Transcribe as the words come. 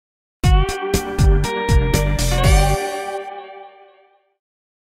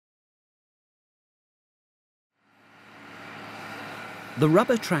The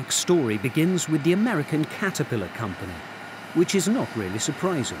rubber track story begins with the American Caterpillar Company, which is not really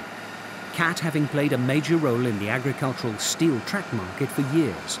surprising. Cat having played a major role in the agricultural steel track market for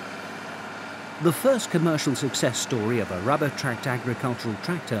years. The first commercial success story of a rubber-tracked agricultural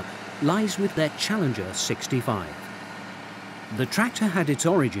tractor lies with their Challenger 65. The tractor had its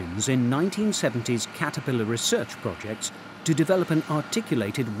origins in 1970s Caterpillar research projects to develop an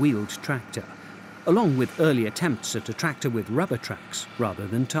articulated wheeled tractor, along with early attempts at a tractor with rubber tracks rather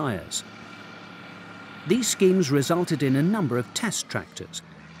than tyres. These schemes resulted in a number of test tractors,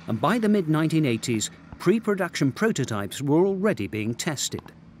 and by the mid-1980s, pre-production prototypes were already being tested.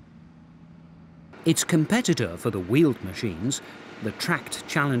 Its competitor for the wheeled machines, the tracked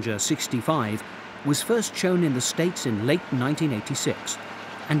Challenger 65, was first shown in the States in late 1986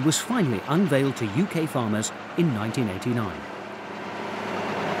 and was finally unveiled to UK farmers in 1989.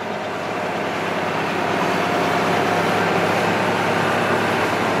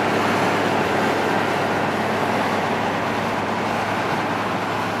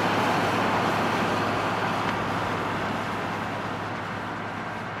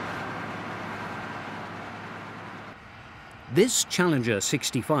 This Challenger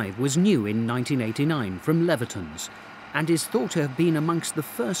 65 was new in 1989 from Leverton's and is thought to have been amongst the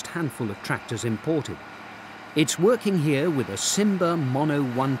first handful of tractors imported. It's working here with a Simba Mono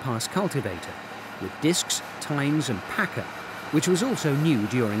one-pass cultivator with discs, tines and packer, which was also new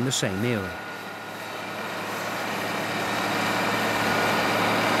during the same era.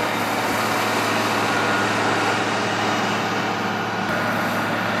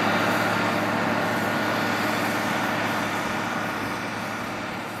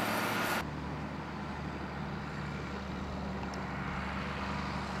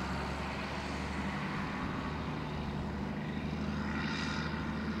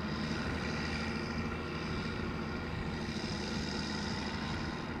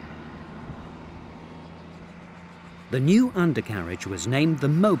 The new undercarriage was named the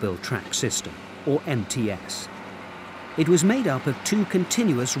Mobile Track System, or MTS. It was made up of two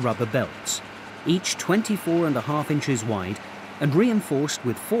continuous rubber belts, each 24.5 inches wide and reinforced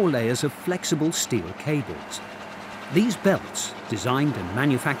with 4 layers of flexible steel cables. These belts, designed and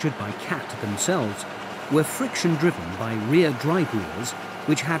manufactured by Cat themselves, were friction-driven by rear drive wheels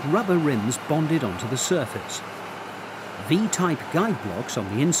which had rubber rims bonded onto the surface. V-type guide blocks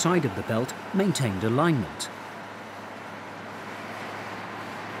on the inside of the belt maintained alignment.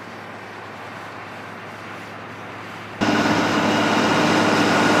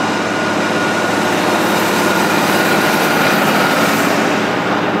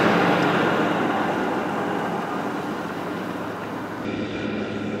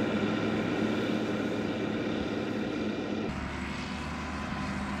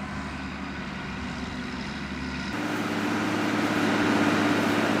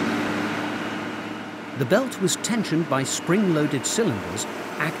 The belt was tensioned by spring-loaded cylinders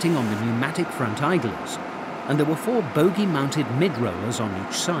acting on the pneumatic front idlers, and there were 4 bogie-mounted mid-rollers on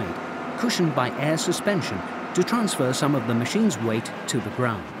each side, cushioned by air suspension to transfer some of the machine's weight to the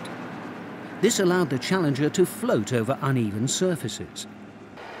ground. This allowed the Challenger to float over uneven surfaces.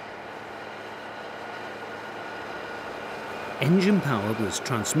 Engine power was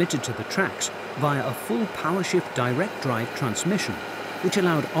transmitted to the tracks via a full power-shift direct drive transmission, which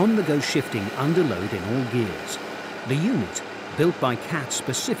allowed on-the-go shifting under load in all gears. The unit, built by Cat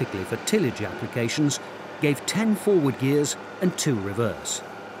specifically for tillage applications, gave 10 forward gears and 2 reverse.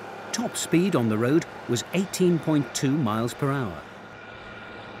 Top speed on the road was 18.2 miles per hour.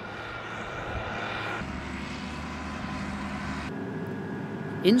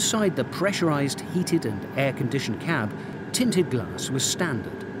 Inside the pressurized, heated and air-conditioned cab, tinted glass was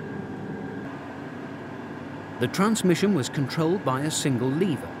standard. The transmission was controlled by a single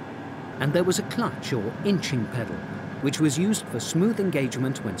lever, and there was a clutch or inching pedal, which was used for smooth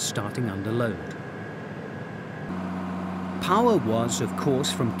engagement when starting under load. Power was, of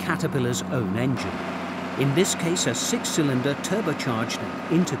course, from Caterpillar's own engine, in this case a 6-cylinder turbocharged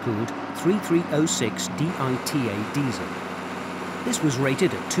and intercooled 3306 DITA diesel. This was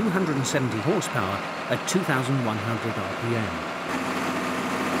rated at 270 horsepower at 2,100 RPM.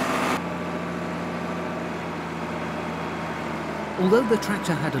 Although the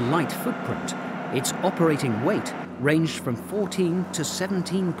tractor had a light footprint, its operating weight ranged from 14 to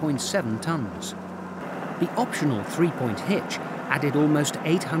 17.7 tons. The optional 3-point hitch added almost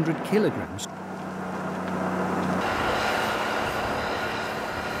 800 kilograms.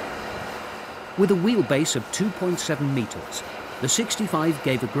 With a wheelbase of 2.7 meters, the 65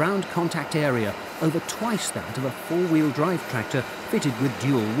 gave a ground contact area over twice that of a 4-wheel drive tractor fitted with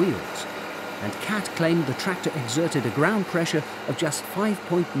dual wheels. and Cat claimed the tractor exerted a ground pressure of just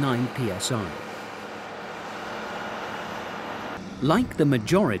 5.9 psi. Like the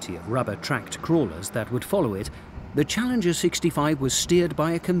majority of rubber-tracked crawlers that would follow it, the Challenger 65 was steered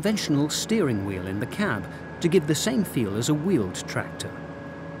by a conventional steering wheel in the cab to give the same feel as a wheeled tractor.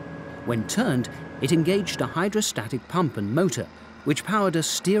 When turned, it engaged a hydrostatic pump and motor, which powered a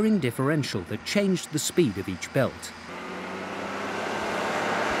steering differential that changed the speed of each belt.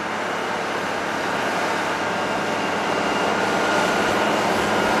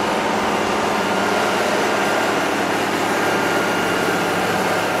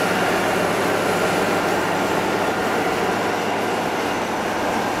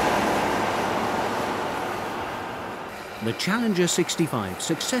 The Challenger 65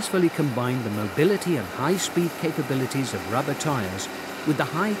 successfully combined the mobility and high-speed capabilities of rubber tyres with the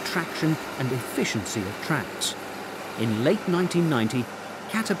high traction and efficiency of tracks. In late 1990,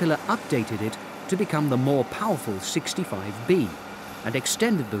 Caterpillar updated it to become the more powerful 65B and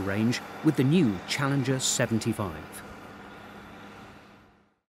extended the range with the new Challenger 75.